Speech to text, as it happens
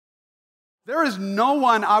There is no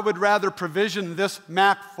one I would rather provision this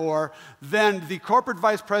Mac for than the Corporate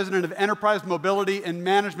Vice President of Enterprise Mobility and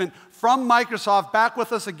Management from Microsoft, back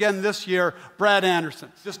with us again this year, Brad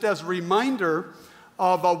Anderson. Just as a reminder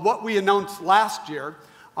of what we announced last year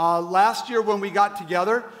when we got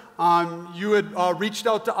together, you had reached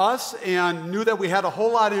out to us and knew that we had a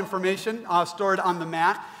whole lot of information stored on the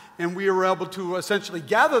Mac, and we were able to essentially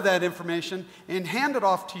gather that information and hand it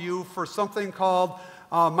off to you for something called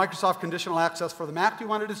Microsoft Conditional Access for the Mac. Do you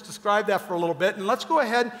want to just describe that for a little bit? And let's go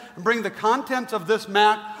ahead and bring the contents of this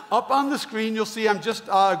Mac up on the screen. You'll see I'm just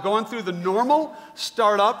going through the normal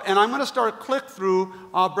startup, and I'm going to start click through.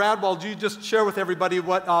 Brad, while you just share with everybody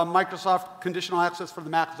what Microsoft Conditional Access for the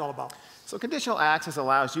Mac is all about. So conditional access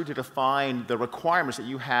allows you to define the requirements that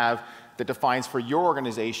you have that defines for your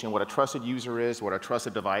organization what a trusted user is, what a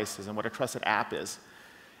trusted device is, and what a trusted app is.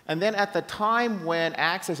 And then at the time when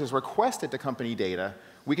access is requested to company data,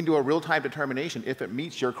 we can do a real-time determination if it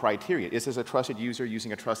meets your criteria. Is this a trusted user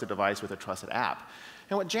using a trusted device with a trusted app?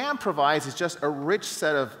 And what Jamf provides is just a rich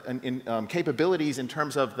set of capabilities in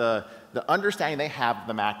terms of the understanding they have of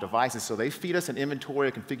the Mac devices. So they feed us an inventory,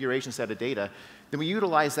 a configuration set of data. Then we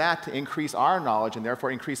utilize that to increase our knowledge and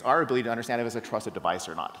therefore increase our ability to understand if it's a trusted device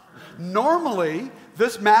or not. Normally,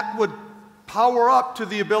 this Mac would power up to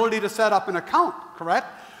the ability to set up an account, correct?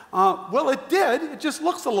 Well, it did. It just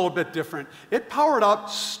looks a little bit different. It powered up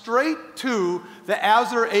straight to the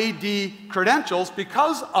Azure AD credentials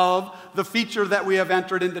because of the feature that we have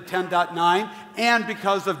entered into 10.9 and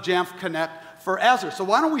because of Jamf Connect for Azure. So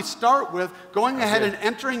why don't we start with going ahead and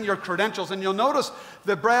entering your credentials. And you'll notice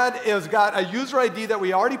that Brad has got a user ID that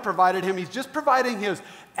we already provided him. He's just providing his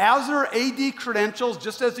Azure AD credentials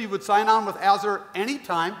just as he would sign on with Azure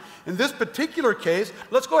anytime. In this particular case,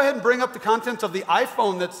 let's go ahead and bring up the contents of the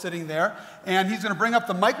iPhone that's sitting there. And he's going to bring up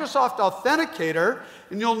the Microsoft Authenticator.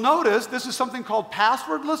 And you'll notice this is something called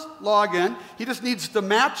passwordless login. He just needs to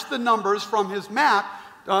match the numbers from his Mac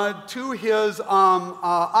to his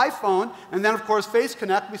iPhone, and then of course Face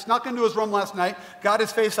Connect. We snuck into his room last night, got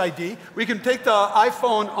his Face ID. We can take the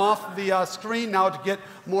iPhone off the screen now to get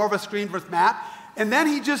more of a screen with Mac. And then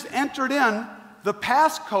he just entered in the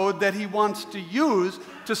passcode that he wants to use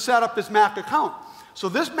to set up his Mac account. So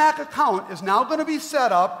this Mac account is now going to be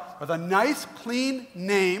set up with a nice clean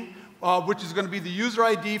name, which is going to be the user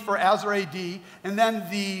ID for Azure AD, and then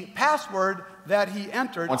the password that he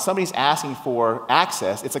entered. When somebody's asking for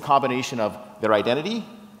access, it's a combination of their identity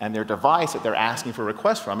and their device that they're asking for a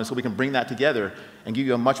request from, and so we can bring that together and give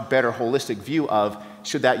you a much better holistic view of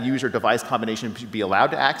should that user device combination be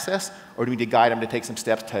allowed to access, or do we need to guide them to take some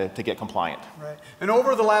steps to get compliant? Right. And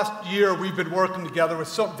over the last year, we've been working together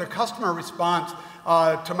with the customer response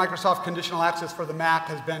to Microsoft Conditional Access for the Mac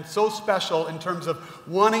has been so special in terms of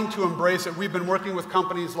wanting to embrace it. We've been working with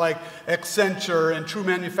companies like Accenture and True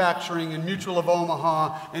Manufacturing and Mutual of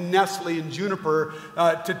Omaha and Nestle and Juniper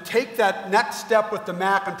to take that next step with the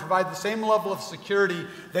Mac and provide the same level of security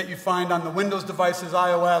that you find on the Windows devices,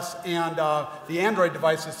 iOS, and the Android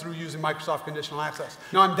devices through using Microsoft Conditional Access.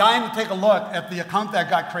 Now, I'm dying to take a look at the account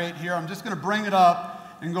that got created here. I'm just going to bring it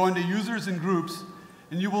up and go into Users and Groups,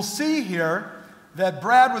 and you will see here that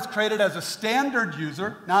Brad was created as a standard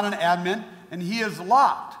user, not an admin, and he is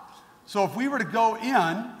locked. So if we were to go in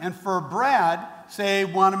and for Brad, say,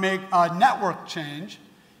 want to make a network change,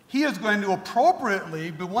 he is going to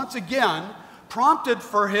appropriately be once again prompted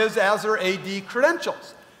for his Azure AD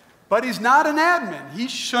credentials. But he's not an admin. He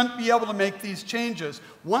shouldn't be able to make these changes.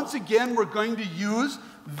 Once again, we're going to use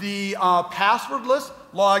the passwordless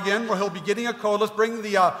login where he'll be getting a code. Let's bring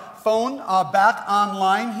the phone back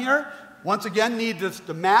online here. Once again, need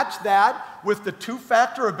to match that with the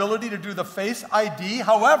two-factor ability to do the Face ID.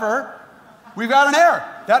 However, we've got an error.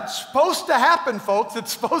 That's supposed to happen, folks.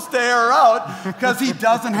 It's supposed to error out because he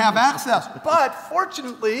doesn't have access. But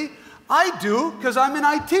fortunately, I do because I'm in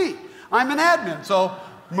IT. I'm an admin. So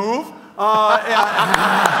move.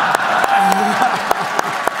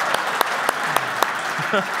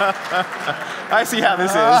 I see how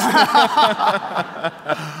this is.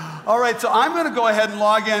 All right, so I'm going to go ahead and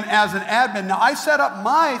log in as an admin. Now, I set up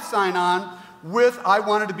my sign-on with I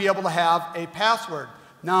wanted to be able to have a password.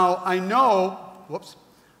 Now, I know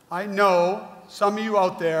some of you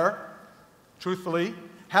out there, truthfully,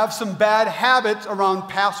 have some bad habits around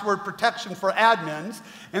password protection for admins,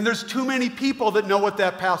 and there's too many people that know what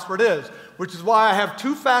that password is, which is why I have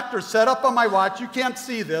two factors set up on my watch. You can't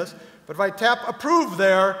see this, but if I tap approve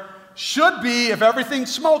there, should be, if everything's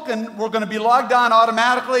smoking, we're going to be logged on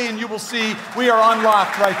automatically, and you will see we are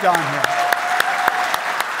unlocked right down here.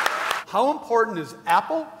 How important is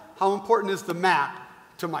Apple? How important is the Mac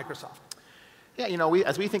to Microsoft? Yeah, you know,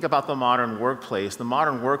 as we think about the modern workplace and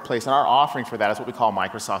our offering for that is what we call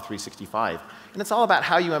Microsoft 365. And it's all about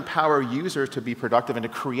how you empower users to be productive and to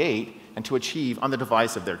create and to achieve on the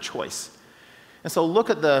device of their choice. And so look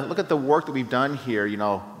at the work that we've done here, you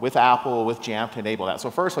know, with Apple, with Jamf to enable that. So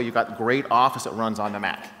first of all, you've got great Office that runs on the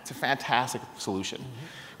Mac. It's a fantastic solution.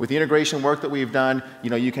 With the integration work that we've done, you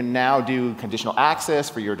know, you can now do conditional access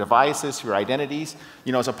for your devices, for your identities.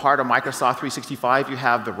 You know, as a part of Microsoft 365, you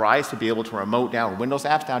have the rise to be able to remote down Windows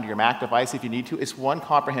apps down to your Mac device if you need to. It's one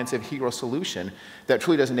comprehensive hero solution that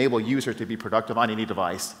truly does enable users to be productive on any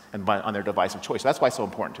device and on their device of choice. So that's why it's so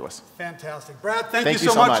important to us. Fantastic. Brad, thank you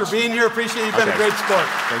so much for being here. Appreciate you. You've been a great sport.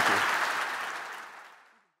 Thank you.